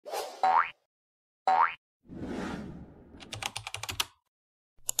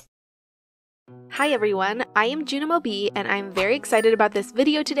Hi everyone, I am junimo.b and I'm very excited about this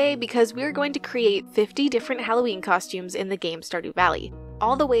video today because we're going to create 50 different Halloween costumes in the game Stardew Valley.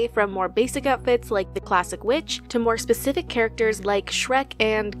 All the way from more basic outfits like the classic witch to more specific characters like Shrek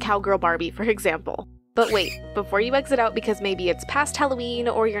and Cowgirl Barbie, for example. But wait, before you exit out because maybe it's past Halloween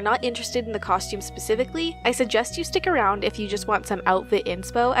or you're not interested in the costume specifically, I suggest you stick around if you just want some outfit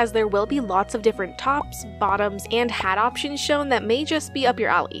inspo, as there will be lots of different tops, bottoms, and hat options shown that may just be up your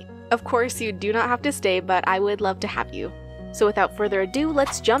alley. Of course, you do not have to stay, but I would love to have you. So without further ado,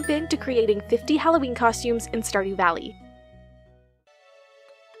 let's jump into creating 50 Halloween costumes in Stardew Valley.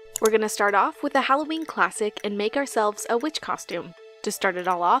 We're gonna start off with a Halloween classic and make ourselves a witch costume. To start it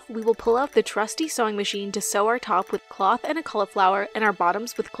all off, we will pull out the trusty sewing machine to sew our top with cloth and a cauliflower and our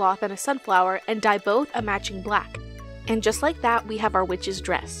bottoms with cloth and a sunflower and dye both a matching black. And just like that, we have our witch's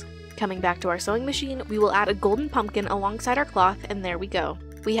dress. Coming back to our sewing machine, we will add a golden pumpkin alongside our cloth, and there we go.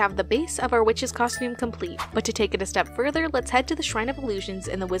 We have the base of our witch's costume complete, but to take it a step further, let's head to the Shrine of Illusions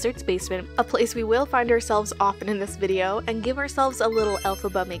in the wizard's basement, a place we will find ourselves often in this video, and give ourselves a little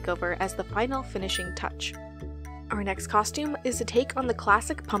Elphaba makeover as the final finishing touch. Our next costume is to take on the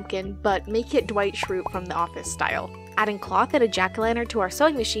classic pumpkin, but make it Dwight Schrute from The Office style. Adding cloth and a jack-o'-lantern to our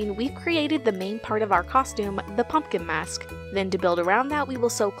sewing machine, we've created the main part of our costume, the pumpkin mask. Then to build around that, we will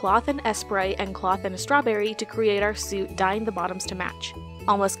sew cloth and esprit and cloth and a strawberry to create our suit, dyeing the bottoms to match.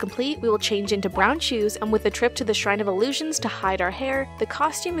 Almost complete, we will change into brown shoes, and with a trip to the Shrine of Illusions to hide our hair, the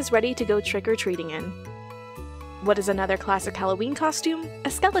costume is ready to go trick-or-treating in. What is another classic Halloween costume? A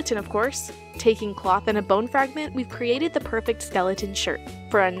skeleton, of course! Taking cloth and a bone fragment, we've created the perfect skeleton shirt.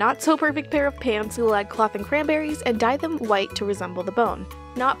 For a not-so-perfect pair of pants, we will add cloth and cranberries and dye them white to resemble the bone.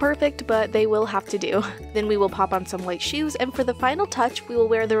 Not perfect, but they will have to do. Then we will pop on some white shoes, and for the final touch, we will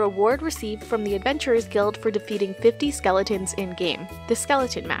wear the reward received from the Adventurers Guild for defeating 50 skeletons in-game, the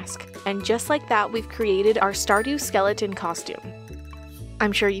skeleton mask. And just like that, we've created our Stardew skeleton costume.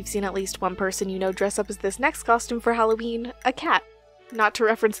 I'm sure you've seen at least one person you know dress up as this next costume for Halloween, a cat. Not to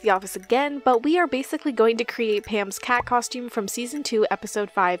reference The Office again, but we are basically going to create Pam's cat costume from Season 2, Episode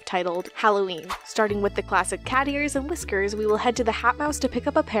 5, titled Halloween. Starting with the classic cat ears and whiskers, we will head to the Hat Mouse to pick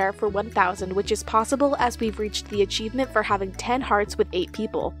up a pair for 1,000, which is possible as we've reached the achievement for having 10 hearts with 8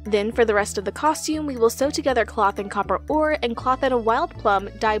 people. Then for the rest of the costume, we will sew together cloth and copper ore and cloth and a wild plum,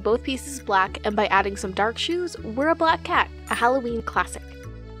 dye both pieces black, and by adding some dark shoes, we're a black cat, a Halloween classic.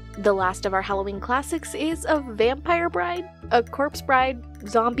 The last of our Halloween classics is a vampire bride, a corpse bride,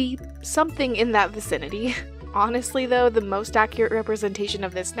 zombie, something in that vicinity. Honestly though, the most accurate representation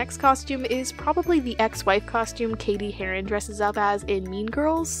of this next costume is probably the ex-wife costume Katie Heron dresses up as in Mean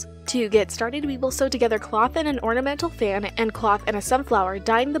Girls. To get started, we will sew together cloth and an ornamental fan and cloth and a sunflower,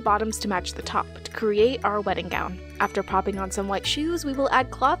 dyeing the bottoms to match the top, to create our wedding gown. After popping on some white shoes, we will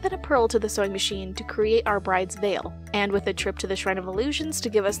add cloth and a pearl to the sewing machine to create our bride's veil. And with a trip to the Shrine of Illusions to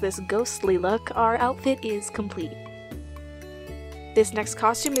give us this ghostly look, our outfit is complete. This next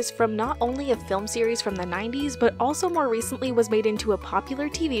costume is from not only a film series from the 90s, but also more recently was made into a popular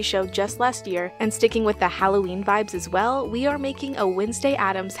TV show just last year, and sticking with the Halloween vibes as well, we are making a Wednesday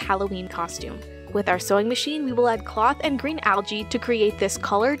Addams Halloween costume. With our sewing machine, we will add cloth and green algae to create this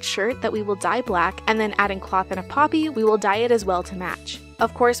colored shirt that we will dye black, and then adding cloth and a poppy, we will dye it as well to match.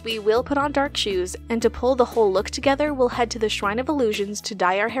 Of course, we will put on dark shoes, and to pull the whole look together, we'll head to the Shrine of Illusions to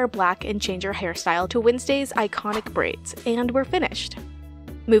dye our hair black and change our hairstyle to Wednesday's iconic braids, and we're finished.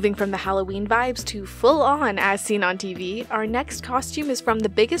 Moving from the Halloween vibes to full-on as seen on TV, our next costume is from the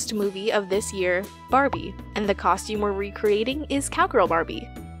biggest movie of this year, Barbie, and the costume we're recreating is Cowgirl Barbie.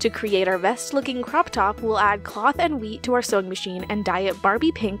 To create our vest-looking crop top, we'll add cloth and wheat to our sewing machine and dye it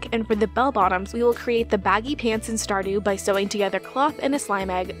Barbie pink, and for the bell-bottoms, we will create the baggy pants in Stardew by sewing together cloth and a slime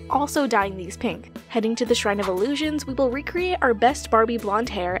egg, also dyeing these pink. Heading to the Shrine of Illusions, we will recreate our best Barbie blonde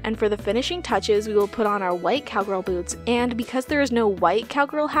hair, and for the finishing touches, we will put on our white cowgirl boots, and because there is no white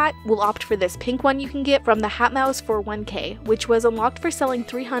cowgirl hat, we'll opt for this pink one you can get from the Hat Mouse for 1K, which was unlocked for selling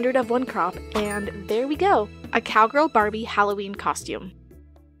 300 of one crop, and there we go! A Cowgirl Barbie Halloween costume.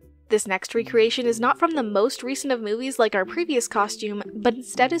 This next recreation is not from the most recent of movies like our previous costume, but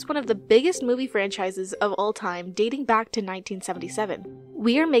instead is one of the biggest movie franchises of all time, dating back to 1977.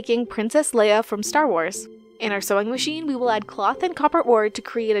 We are making Princess Leia from Star Wars. In our sewing machine, we will add cloth and copper ore to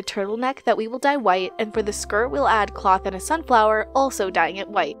create a turtleneck that we will dye white, and for the skirt we'll add cloth and a sunflower, also dyeing it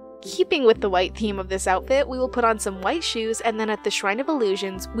white. Keeping with the white theme of this outfit, we will put on some white shoes, and then at the Shrine of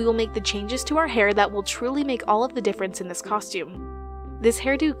Illusions, we will make the changes to our hair that will truly make all of the difference in this costume. This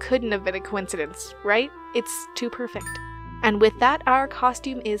hairdo couldn't have been a coincidence, right? It's too perfect. And with that, our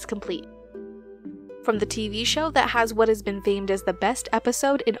costume is complete. From the TV show that has what has been famed as the best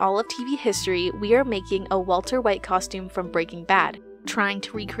episode in all of TV history, we are making a Walter White costume from Breaking Bad. Trying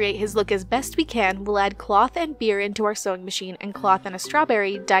to recreate his look as best we can, we'll add cloth and beer into our sewing machine and cloth and a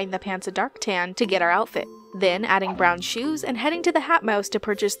strawberry, dyeing the pants a dark tan to get our outfit. Then adding brown shoes and heading to the Hat Mouse to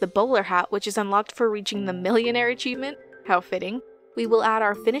purchase the bowler hat, which is unlocked for reaching the millionaire achievement. How fitting. We will add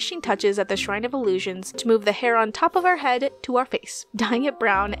our finishing touches at the Shrine of Illusions to move the hair on top of our head to our face, dyeing it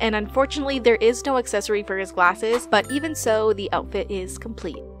brown, and unfortunately there is no accessory for his glasses, but even so, the outfit is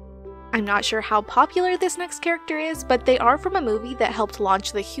complete. I'm not sure how popular this next character is, but they are from a movie that helped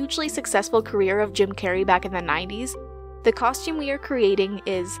launch the hugely successful career of Jim Carrey back in the 90s. The costume we are creating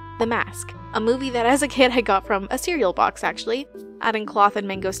is The Mask, a movie that as a kid I got from a cereal box actually. Adding cloth and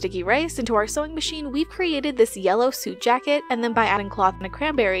mango sticky rice into our sewing machine, we've created this yellow suit jacket, and then by adding cloth and a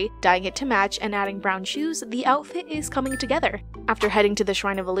cranberry, dyeing it to match, and adding brown shoes, the outfit is coming together. After heading to the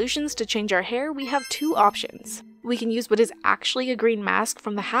Shrine of Illusions to change our hair, we have two options. We can use what is actually a green mask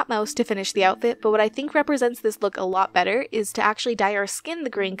from the Hat Mouse to finish the outfit, but what I think represents this look a lot better is to actually dye our skin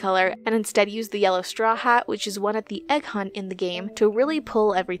the green color and instead use the yellow straw hat, which is one at the egg hunt in the game, to really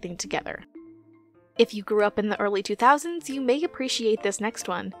pull everything together. If you grew up in the early 2000s, you may appreciate this next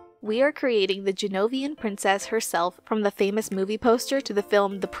one. We are creating the Genovian princess herself from the famous movie poster to the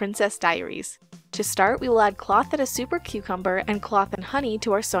film The Princess Diaries. To start, we will add cloth and a super cucumber and cloth and honey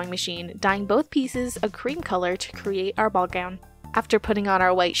to our sewing machine, dyeing both pieces a cream color to create our ball gown. After putting on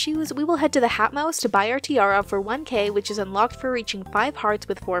our white shoes, we will head to the Hat Mouse to buy our tiara for 1k, which is unlocked for reaching 5 hearts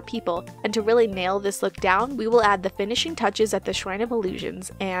with 4 people, and to really nail this look down, we will add the finishing touches at the Shrine of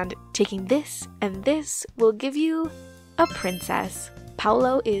Illusions, and taking this and this will give you a princess.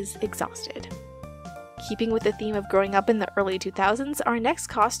 Paolo is exhausted. Keeping with the theme of growing up in the early 2000s, our next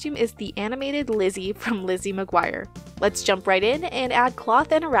costume is the animated Lizzie from Lizzie McGuire. Let's jump right in and add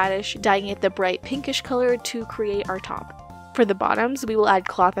cloth and a radish, dyeing it the bright pinkish color to create our top. For the bottoms, we will add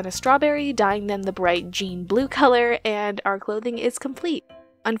cloth and a strawberry, dyeing them the bright jean blue color, and our clothing is complete.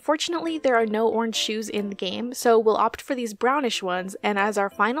 Unfortunately, there are no orange shoes in the game, so we'll opt for these brownish ones, and as our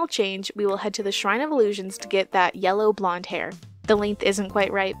final change, we will head to the Shrine of Illusions to get that yellow blonde hair. The length isn't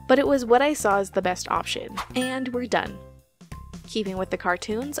quite right, but it was what I saw as the best option. And we're done. Keeping with the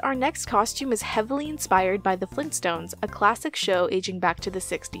cartoons, our next costume is heavily inspired by the Flintstones, a classic show aging back to the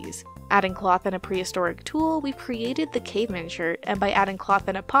 60s. Adding cloth and a prehistoric tool, we've created the caveman shirt, and by adding cloth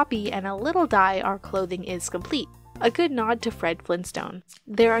and a poppy and a little dye, our clothing is complete. A good nod to Fred Flintstone.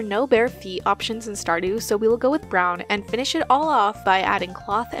 There are no bare feet options in Stardew, so we will go with brown and finish it all off by adding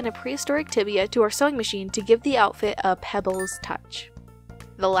cloth and a prehistoric tibia to our sewing machine to give the outfit a Pebbles touch.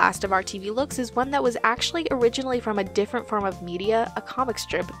 The last of our TV looks is one that was actually originally from a different form of media, a comic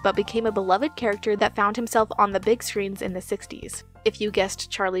strip, but became a beloved character that found himself on the big screens in the 60s. If you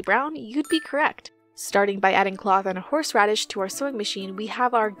guessed Charlie Brown, you'd be correct. Starting by adding cloth and a horseradish to our sewing machine, we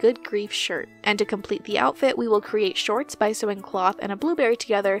have our Good Grief shirt. And to complete the outfit, we will create shorts by sewing cloth and a blueberry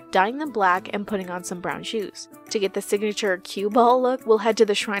together, dyeing them black, and putting on some brown shoes. To get the signature cue ball look, we'll head to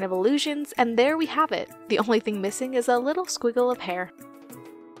the Shrine of Illusions, and there we have it. The only thing missing is a little squiggle of hair.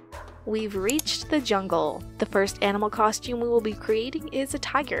 We've reached the jungle. The first animal costume we will be creating is a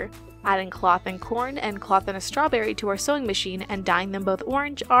tiger. Adding cloth and corn and cloth and a strawberry to our sewing machine and dyeing them both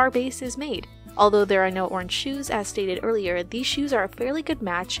orange, our base is made. Although there are no orange shoes as stated earlier, these shoes are a fairly good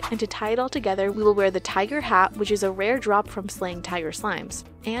match, and to tie it all together we will wear the tiger hat, which is a rare drop from slaying tiger slimes.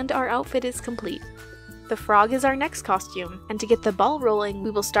 And our outfit is complete. The frog is our next costume, and to get the ball rolling,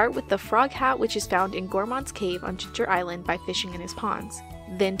 we will start with the frog hat, which is found in Gourmand's cave on Ginger Island by fishing in his ponds.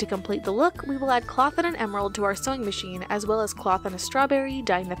 Then to complete the look, we will add cloth and an emerald to our sewing machine, as well as cloth and a strawberry,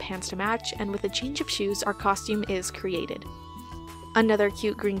 dyeing the pants to match, and with a change of shoes, our costume is created. Another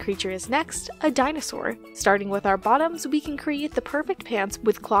cute green creature is next, a dinosaur. Starting with our bottoms, we can create the perfect pants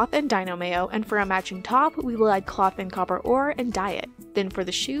with cloth and dino mayo, and for a matching top, we will add cloth and copper ore and dye it. Then for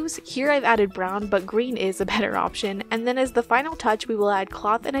the shoes, here I've added brown, but green is a better option, and then as the final touch, we will add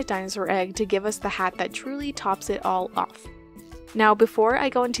cloth and a dinosaur egg to give us the hat that truly tops it all off. Now before I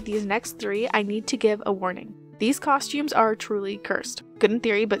go into these next three, I need to give a warning. These costumes are truly cursed. Good in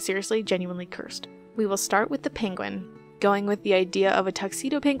theory, but seriously, genuinely cursed. We will start with the penguin. Going with the idea of a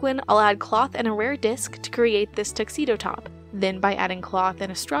tuxedo penguin, I'll add cloth and a rare disc to create this tuxedo top. Then by adding cloth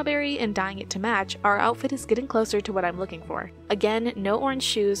and a strawberry and dyeing it to match, our outfit is getting closer to what I'm looking for. Again, no orange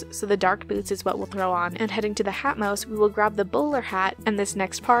shoes, so the dark boots is what we'll throw on, and heading to the Hat Mouse, we will grab the bowler hat, and this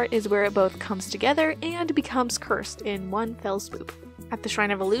next part is where it both comes together and becomes cursed in one fell swoop. At the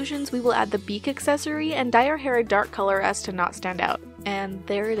Shrine of Illusions, we will add the beak accessory and dye our hair a dark color as to not stand out. And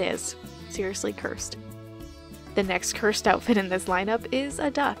there it is. Seriously cursed. The next cursed outfit in this lineup is a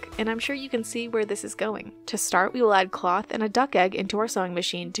duck, and I'm sure you can see where this is going. To start, we will add cloth and a duck egg into our sewing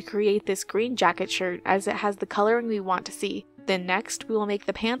machine to create this green jacket shirt as it has the coloring we want to see. Then next, we will make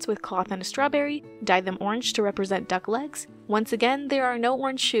the pants with cloth and a strawberry, dye them orange to represent duck legs. Once again, there are no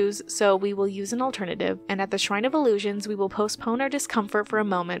orange shoes, so we will use an alternative, and at the Shrine of Illusions, we will postpone our discomfort for a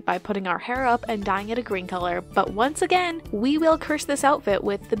moment by putting our hair up and dyeing it a green color, but once again, we will curse this outfit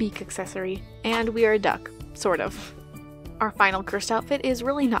with the beak accessory. And we are a duck. Sort of. Our final cursed outfit is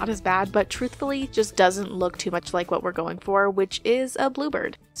really not as bad, but truthfully just doesn't look too much like what we're going for, which is a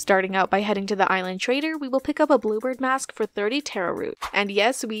bluebird. Starting out by heading to the island trader, we will pick up a bluebird mask for 30 taro root. And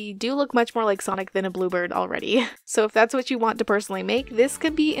yes, we do look much more like Sonic than a bluebird already. So if that's what you want to personally make, this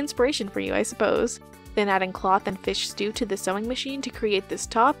could be inspiration for you, I suppose. Then adding cloth and fish stew to the sewing machine to create this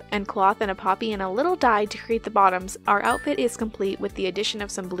top, and cloth and a poppy and a little dye to create the bottoms, our outfit is complete with the addition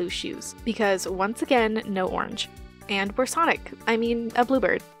of some blue shoes. Because once again, no orange. And we're Sonic. I mean, a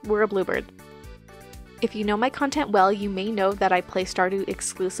bluebird. We're a bluebird. If you know my content well, you may know that I play Stardew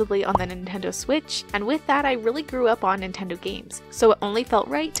exclusively on the Nintendo Switch, and with that I really grew up on Nintendo games, so it only felt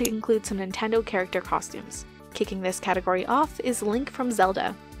right to include some Nintendo character costumes. Kicking this category off is Link from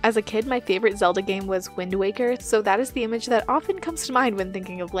Zelda. As a kid, my favorite Zelda game was Wind Waker, so that is the image that often comes to mind when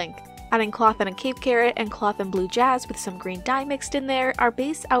thinking of Link. Adding cloth and a cape carrot and cloth and blue jazz with some green dye mixed in there, our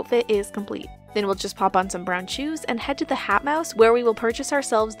base outfit is complete. Then we'll just pop on some brown shoes and head to the Hat Mouse, where we will purchase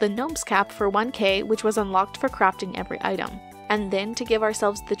ourselves the Gnome's Cap for 1k, which was unlocked for crafting every item. And then to give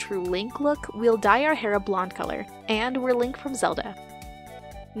ourselves the true Link look, we'll dye our hair a blonde color. And we're Link from Zelda.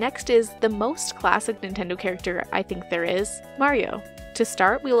 Next is the most classic Nintendo character I think there is, Mario. To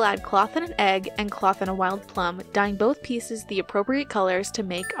start, we will add cloth and an egg and cloth and a wild plum, dyeing both pieces the appropriate colors to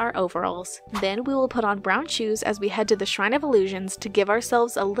make our overalls. Then we will put on brown shoes as we head to the Shrine of Illusions to give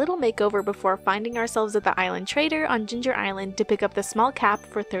ourselves a little makeover before finding ourselves at the Island Trader on Ginger Island to pick up the small cap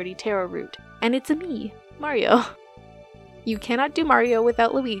for 30 taro root. And it's a me, Mario. You cannot do Mario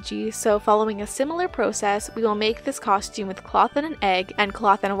without Luigi, so following a similar process, we will make this costume with cloth and an egg and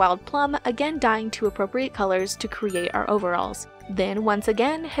cloth and a wild plum, again dyeing to appropriate colors to create our overalls. Then, once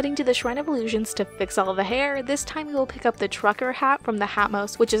again, heading to the Shrine of Illusions to fix all the hair. This time we will pick up the trucker hat from the Hat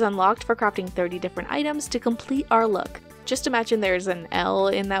Mouse, which is unlocked for crafting 30 different items to complete our look. Just imagine there's an L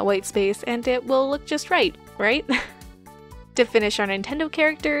in that white space and it will look just right? To finish our Nintendo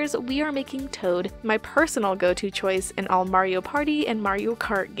characters, we are making Toad, my personal go-to choice in all Mario Party and Mario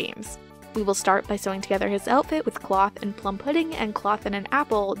Kart games. We will start by sewing together his outfit with cloth and plum pudding and cloth and an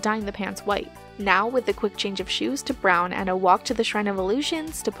apple, dyeing the pants white. Now, with a quick change of shoes to brown and a walk to the Shrine of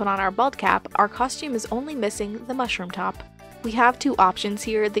Illusions to put on our bald cap, our costume is only missing the mushroom top. We have two options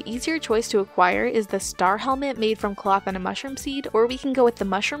here. The easier choice to acquire is the star helmet made from cloth and a mushroom seed, or we can go with the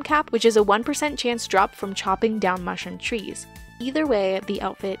mushroom cap, which is a 1% chance drop from chopping down mushroom trees. Either way, the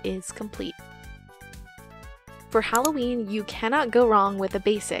outfit is complete. For Halloween, you cannot go wrong with a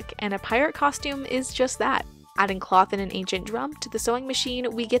basic, and a pirate costume is just that. Adding cloth and an ancient drum to the sewing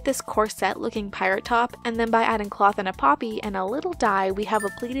machine, we get this corset looking pirate top, and then by adding cloth and a poppy and a little dye, we have a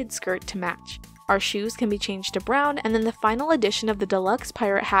pleated skirt to match. Our shoes can be changed to brown, and then the final edition of the deluxe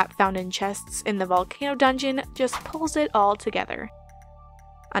pirate hat found in chests in the volcano dungeon just pulls it all together.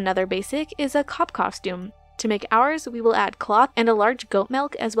 Another basic is a cop costume. To make ours, we will add cloth and a large goat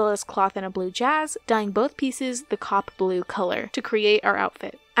milk as well as cloth and a blue jazz, dyeing both pieces the cop blue color to create our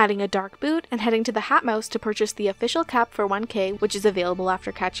outfit. Adding a dark boot and heading to the Hat Mouse to purchase the official cap for 1k, which is available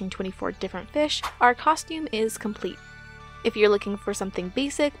after catching 24 different fish, our costume is complete. If you're looking for something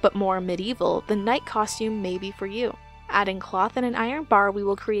basic but more medieval, the knight costume may be for you. Adding cloth and an iron bar, we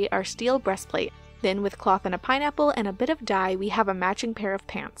will create our steel breastplate. Then with cloth and a pineapple and a bit of dye, we have a matching pair of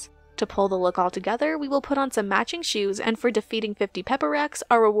pants. To pull the look all together, we will put on some matching shoes, and for defeating 50 pepper racks,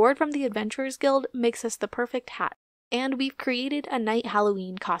 our reward from the Adventurers Guild makes us the perfect hat. And we've created a night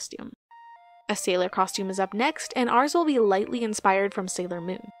Halloween costume. A sailor costume is up next, and ours will be lightly inspired from Sailor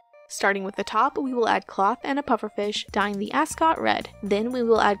Moon. Starting with the top, we will add cloth and a pufferfish, dyeing the ascot red. Then we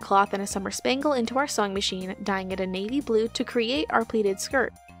will add cloth and a summer spangle into our sewing machine, dyeing it a navy blue to create our pleated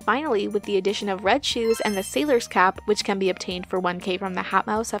skirt. Finally, with the addition of red shoes and the sailor's cap, which can be obtained for 1k from the Hat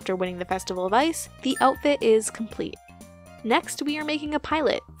Mouse after winning the Festival of Ice, the outfit is complete. Next, we are making a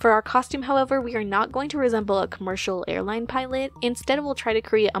pilot. For our costume, however, we are not going to resemble a commercial airline pilot. Instead, we'll try to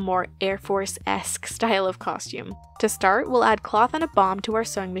create a more Air Force-esque style of costume. To start, we'll add cloth and a bomb to our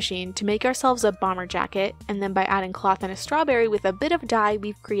sewing machine to make ourselves a bomber jacket, and then by adding cloth and a strawberry with a bit of dye,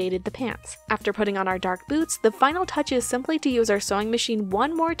 we've created the pants. After putting on our dark boots, the final touch is simply to use our sewing machine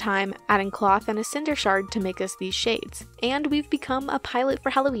one more time, adding cloth and a cinder shard to make us these shades. And we've become a pilot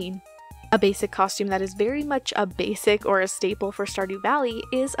for Halloween. A basic costume that is very much a basic or a staple for Stardew Valley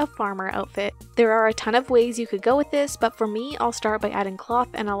is a farmer outfit. There are a ton of ways you could go with this, but for me, I'll start by adding cloth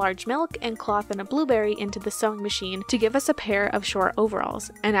and a large milk and cloth and a blueberry into the sewing machine to give us a pair of short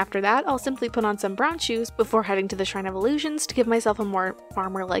overalls. And after that, I'll simply put on some brown shoes before heading to the Shrine of Illusions to give myself a more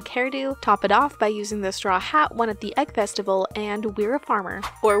farmer-like hairdo, top it off by using the straw hat won at the Egg Festival, and we're a farmer.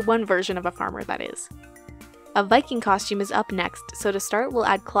 Or one version of a farmer, that is. A Viking costume is up next, so to start we'll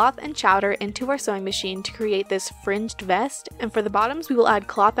add cloth and chowder into our sewing machine to create this fringed vest, and for the bottoms we will add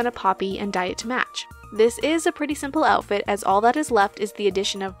cloth and a poppy and dye it to match. This is a pretty simple outfit, as all that is left is the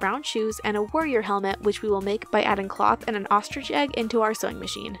addition of brown shoes and a warrior helmet, which we will make by adding cloth and an ostrich egg into our sewing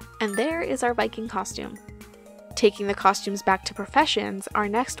machine. And there is our Viking costume. Taking the costumes back to professions, our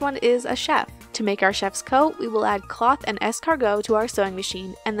next one is a chef. To make our chef's coat, we will add cloth and escargot to our sewing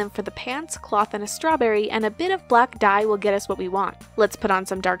machine, and then for the pants, cloth and a strawberry and a bit of black dye will get us what we want. Let's put on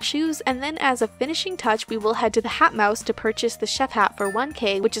some dark shoes, and then as a finishing touch, we will head to the Hat Mouse to purchase the chef hat for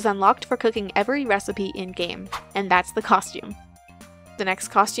 1k, which is unlocked for cooking every recipe in-game. And that's the costume. The next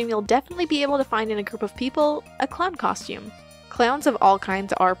costume you'll definitely be able to find in a group of people, a clown costume. Clowns of all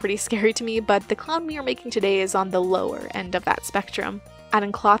kinds are pretty scary to me, but the clown we are making today is on the lower end of that spectrum.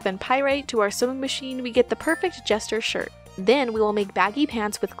 Adding cloth and pyrite to our sewing machine, we get the perfect jester shirt. Then we will make baggy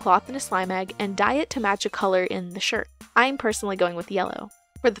pants with cloth and a slime egg and dye it to match a color in the shirt. I'm personally going with yellow.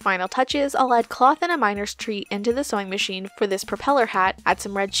 For the final touches, I'll add cloth and a miner's tree into the sewing machine for this propeller hat, add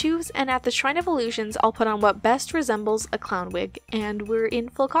some red shoes, and at the Shrine of Illusions, I'll put on what best resembles a clown wig, and we're in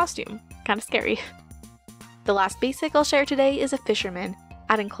full costume. Kinda scary. The last basic I'll share today is a fisherman.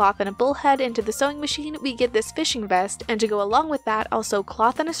 Adding cloth and a bullhead into the sewing machine, we get this fishing vest, and to go along with that, I'll sew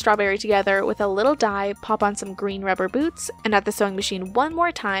cloth and a strawberry together with a little dye, pop on some green rubber boots, and at the sewing machine one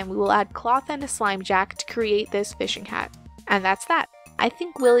more time, we will add cloth and a slime jack to create this fishing hat. And that's that. I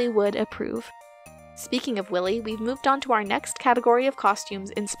think Willy would approve. Speaking of Willy, we've moved on to our next category of costumes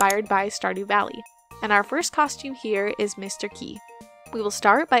inspired by Stardew Valley. And our first costume here is Mr. Key. We will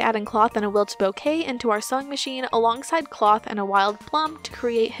start by adding cloth and a wilted bouquet into our sewing machine alongside cloth and a wild plum to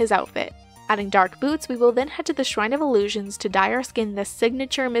create his outfit. Adding dark boots, we will then head to the Shrine of Illusions to dye our skin the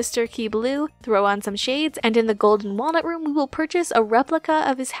signature Mr. Key blue, throw on some shades, and in the Golden Walnut Room we will purchase a replica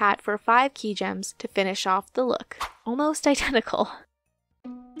of his hat for 5 key gems to finish off the look. Almost identical.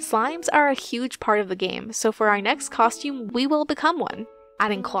 Slimes are a huge part of the game, so for our next costume we will become one.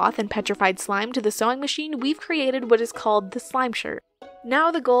 Adding cloth and petrified slime to the sewing machine, we've created what is called the slime shirt.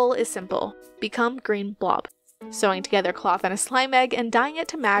 Now the goal is simple: become green blob. Sewing together cloth and a slime egg and dyeing it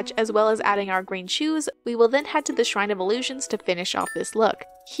to match, as well as adding our green shoes, we will then head to the Shrine of Illusions to finish off this look.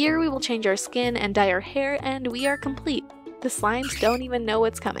 Here we will change our skin and dye our hair, and we are complete. The slimes don't even know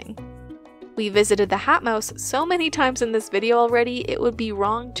what's coming. We visited the Hat Mouse so many times in this video already, it would be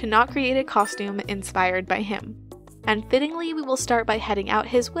wrong to not create a costume inspired by him. And fittingly, we will start by heading out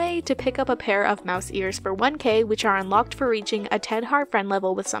his way to pick up a pair of mouse ears for 1k, which are unlocked for reaching a 10 heart friend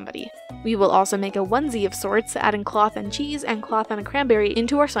level with somebody. We will also make a onesie of sorts, adding cloth and cheese and cloth and a cranberry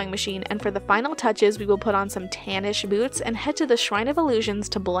into our sewing machine, and for the final touches we will put on some tannish boots and head to the Shrine of Illusions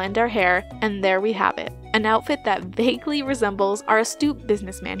to blend our hair, and there we have it. An outfit that vaguely resembles our astute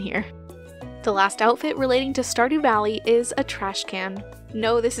businessman here. The last outfit relating to Stardew Valley is a trash can.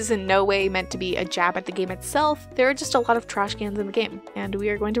 No, this is in no way meant to be a jab at the game itself, there are just a lot of trash cans in the game, and we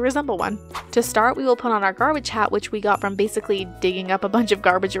are going to resemble one. To start, we will put on our garbage hat, which we got from basically digging up a bunch of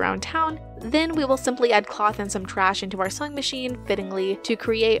garbage around town. Then we will simply add cloth and some trash into our sewing machine, fittingly, to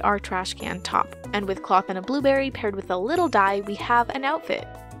create our trash can top. And with cloth and a blueberry paired with a little dye, we have an outfit.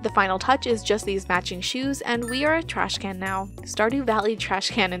 The final touch is just these matching shoes, and we are a trash can now. Stardew Valley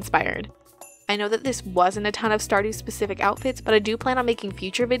trash can inspired. I know that this wasn't a ton of Stardew specific outfits, but I do plan on making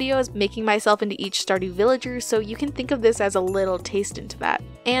future videos, making myself into each Stardew villager, so you can think of this as a little taste into that.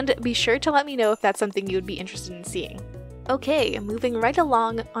 And be sure to let me know if that's something you would be interested in seeing. Okay, moving right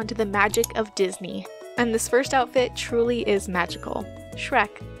along onto the magic of Disney. And this first outfit truly is magical.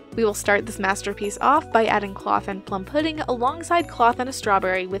 Shrek. We will start this masterpiece off by adding cloth and plum pudding alongside cloth and a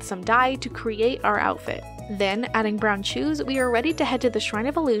strawberry with some dye to create our outfit. Then, adding brown shoes, we are ready to head to the Shrine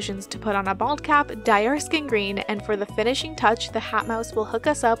of Illusions to put on a bald cap, dye our skin green, and for the finishing touch, the Hat Mouse will hook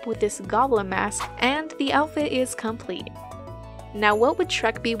us up with this goblin mask, and the outfit is complete. Now what would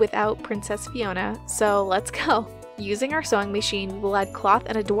Shrek be without Princess Fiona? So let's go! Using our sewing machine, we will add cloth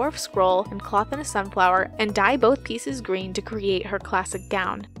and a dwarf scroll and cloth and a sunflower, and dye both pieces green to create her classic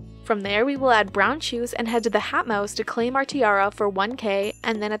gown. From there, we will add brown shoes and head to the Hat Mouse to claim our tiara for 1k,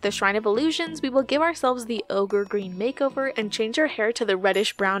 and then at the Shrine of Illusions, we will give ourselves the ogre green makeover and change our hair to the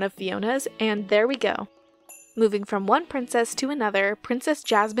reddish brown of Fiona's, and there we go. Moving from one princess to another, Princess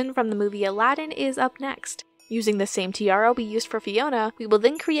Jasmine from the movie Aladdin is up next. Using the same tiara we used for Fiona, we will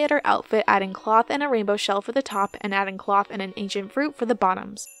then create our outfit adding cloth and a rainbow shell for the top and adding cloth and an ancient fruit for the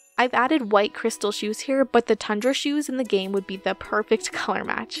bottoms. I've added white crystal shoes here, but the tundra shoes in the game would be the perfect color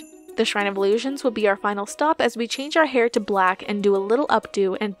match. The Shrine of Illusions will be our final stop as we change our hair to black and do a little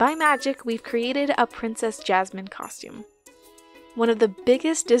updo, and by magic we've created a Princess Jasmine costume. One of the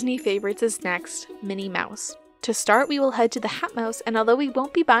biggest Disney favorites is next, Minnie Mouse. To start, we will head to the Hat Mouse, and although we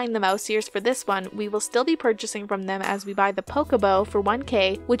won't be buying the mouse ears for this one, we will still be purchasing from them as we buy the Pokebow for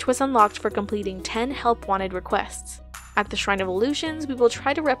 1k, which was unlocked for completing 10 help wanted requests. At the Shrine of Illusions, we will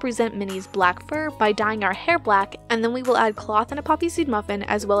try to represent Minnie's black fur by dyeing our hair black, and then we will add cloth and a poppy seed muffin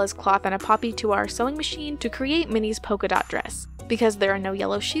as well as cloth and a poppy to our sewing machine to create Minnie's polka dot dress. Because there are no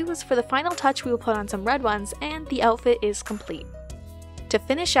yellow shoes, for the final touch we will put on some red ones, and the outfit is complete. To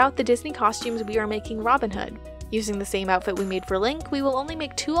finish out the Disney costumes, we are making Robin Hood. Using the same outfit we made for Link, we will only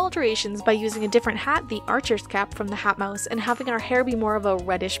make 2 alterations by using a different hat, the archer's cap from the Hat Mouse, and having our hair be more of a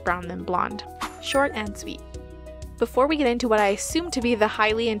reddish brown than blonde. Short and sweet. Before we get into what I assume to be the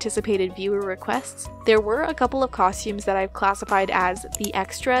highly anticipated viewer requests, there were a couple of costumes that I've classified as the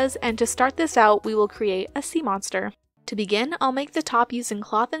extras, and to start this out, we will create a sea monster. To begin, I'll make the top using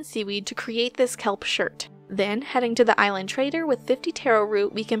cloth and seaweed to create this kelp shirt. Then, heading to the Island Trader with 50 taro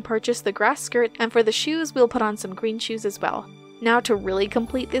root, we can purchase the grass skirt, and for the shoes, we'll put on some green shoes as well. Now to really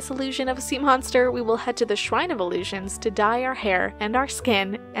complete this illusion of a sea monster, we will head to the Shrine of Illusions to dye our hair and our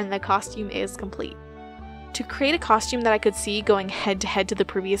skin, and the costume is complete. To create a costume that I could see going head to head to the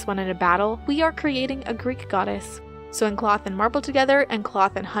previous one in a battle, we are creating a Greek goddess. Sewing cloth and marble together, and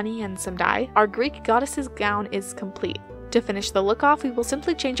cloth and honey and some dye, our Greek goddess's gown is complete. To finish the look off, we will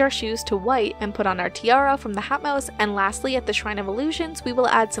simply change our shoes to white and put on our tiara from the Hat Mouse, and lastly at the Shrine of Illusions, we will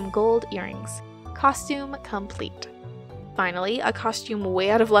add some gold earrings. Costume complete. Finally, a costume way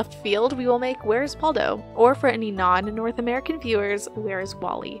out of left field, we will make Where's Waldo, or for any non-North American viewers, Where's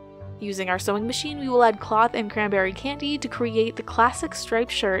Wally. Using our sewing machine, we will add cloth and cranberry candy to create the classic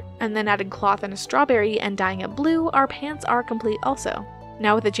striped shirt, and then adding cloth and a strawberry and dyeing it blue, our pants are complete also.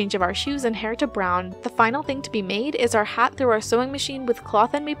 Now with the change of our shoes and hair to brown, the final thing to be made is our hat through our sewing machine with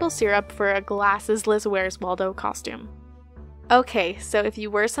cloth and maple syrup for a glassesless Where's Waldo costume. Okay, so if you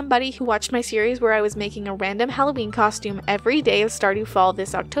were somebody who watched my series where I was making a random Halloween costume every day of Stardew Fall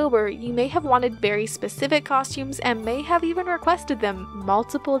this October, you may have wanted very specific costumes and may have even requested them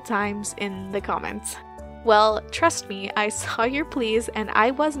multiple times in the comments. Well, trust me, I saw your pleas and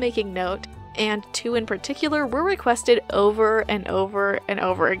I was making note, and 2 in particular were requested over and over and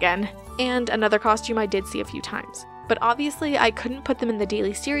over again, and another costume I did see a few times. But obviously I couldn't put them in the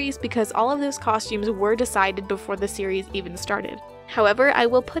daily series because all of those costumes were decided before the series even started. However, I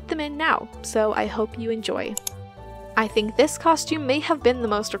will put them in now, so I hope you enjoy. I think this costume may have been the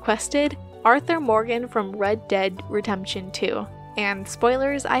most requested, Arthur Morgan from Red Dead Redemption 2. And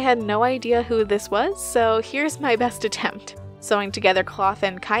spoilers, I had no idea who this was, so here's my best attempt. Sewing together cloth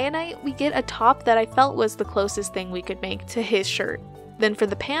and kyanite, we get a top that I felt was the closest thing we could make to his shirt. Then for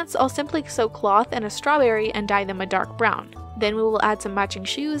the pants, I'll simply sew cloth and a strawberry and dye them a dark brown. Then we will add some matching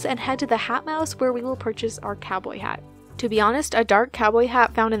shoes and head to the Hat Mouse where we will purchase our cowboy hat. To be honest, a dark cowboy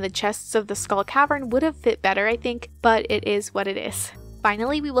hat found in the chests of the Skull Cavern would have fit better, I think, but it is what it is.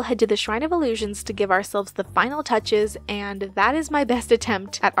 Finally, we will head to the Shrine of Illusions to give ourselves the final touches, and that is my best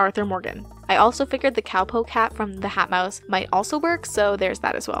attempt at Arthur Morgan. I also figured the cowpoke hat from the Hat Mouse might also work, so there's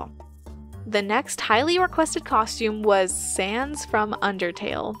that as well. The next highly requested costume was Sans from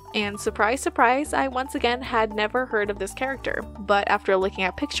Undertale, and surprise surprise, I once again had never heard of this character, but after looking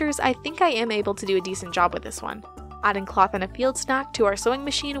at pictures, I think I am able to do a decent job with this one. Adding cloth and a field snack to our sewing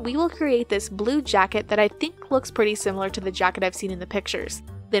machine, we will create this blue jacket that I think looks pretty similar to the jacket I've seen in the pictures.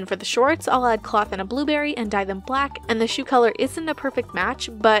 Then for the shorts, I'll add cloth and a blueberry and dye them black, and the shoe color isn't a perfect match,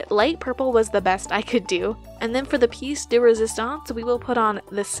 but light purple was the best I could do. And then for the piece de resistance, we will put on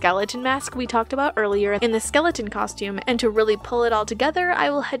the skeleton mask we talked about earlier in the skeleton costume, and to really pull it all together,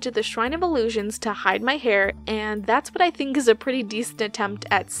 I will head to the Shrine of Illusions to hide my hair, and that's what I think is a pretty decent attempt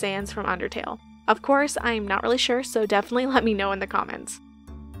at Sans from Undertale. Of course, I'm not really sure, so definitely let me know in the comments.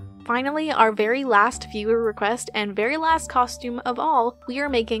 Finally, our very last viewer request and very last costume of all, we are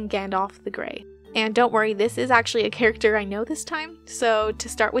making Gandalf the Grey. And don't worry, this is actually a character I know this time. So to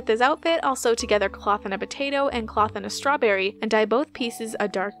start with this outfit, I'll sew together cloth and a potato and cloth and a strawberry and dye both pieces a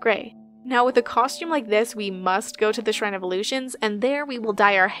dark grey. Now with a costume like this, we must go to the Shrine of Illusions, and there we will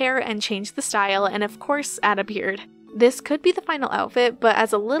dye our hair and change the style and of course add a beard. This could be the final outfit, but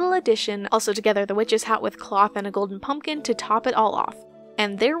as a little addition, I'll sew together the witch's hat with cloth and a golden pumpkin to top it all off.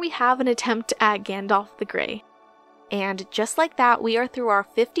 And there we have an attempt at Gandalf the Grey. And just like that, we are through our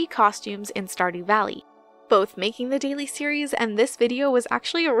 50 costumes in Stardew Valley. Both making the daily series and this video was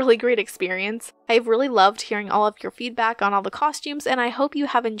actually a really great experience. I've really loved hearing all of your feedback on all the costumes, and I hope you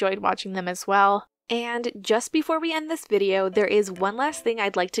have enjoyed watching them as well. And just before we end this video, there is one last thing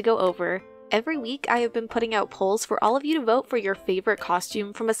I'd like to go over. Every week I have been putting out polls for all of you to vote for your favorite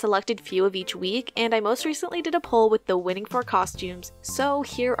costume from a selected few of each week, and I most recently did a poll with the winning 4 costumes, so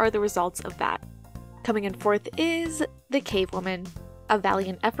here are the results of that. Coming in fourth is the Cave Woman. A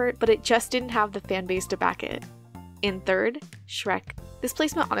valiant effort, but it just didn't have the fan base to back it. In third, Shrek. This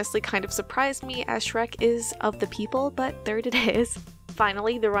placement honestly kind of surprised me as Shrek is of the people, but third it is.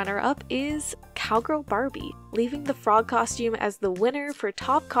 Finally, the runner-up is Cowgirl Barbie, leaving the frog costume as the winner for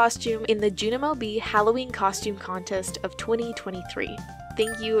top costume in the junimo.b Halloween costume contest of 2023.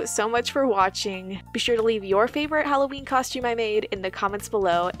 Thank you so much for watching. Be sure to leave your favorite Halloween costume I made in the comments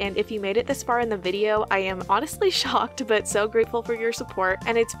below, and if you made it this far in the video, I am honestly shocked but so grateful for your support,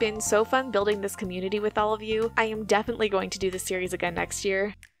 and it's been so fun building this community with all of you. I am definitely going to do this series again next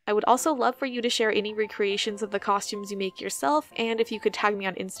year. I would also love for you to share any recreations of the costumes you make yourself, and if you could tag me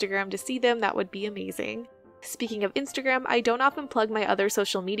on Instagram to see them, that would be amazing. Speaking of Instagram, I don't often plug my other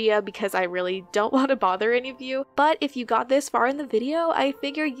social media because I really don't want to bother any of you, but if you got this far in the video, I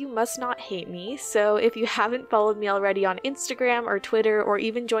figure you must not hate me, so if you haven't followed me already on Instagram or Twitter or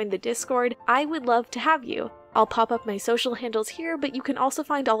even joined the Discord, I would love to have you. I'll pop up my social handles here, but you can also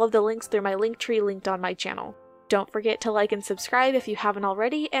find all of the links through my Linktree linked on my channel. Don't forget to like and subscribe if you haven't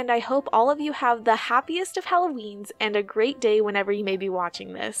already, and I hope all of you have the happiest of Halloweens and a great day whenever you may be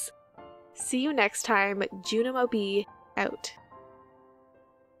watching this. See you next time, junimo.b out.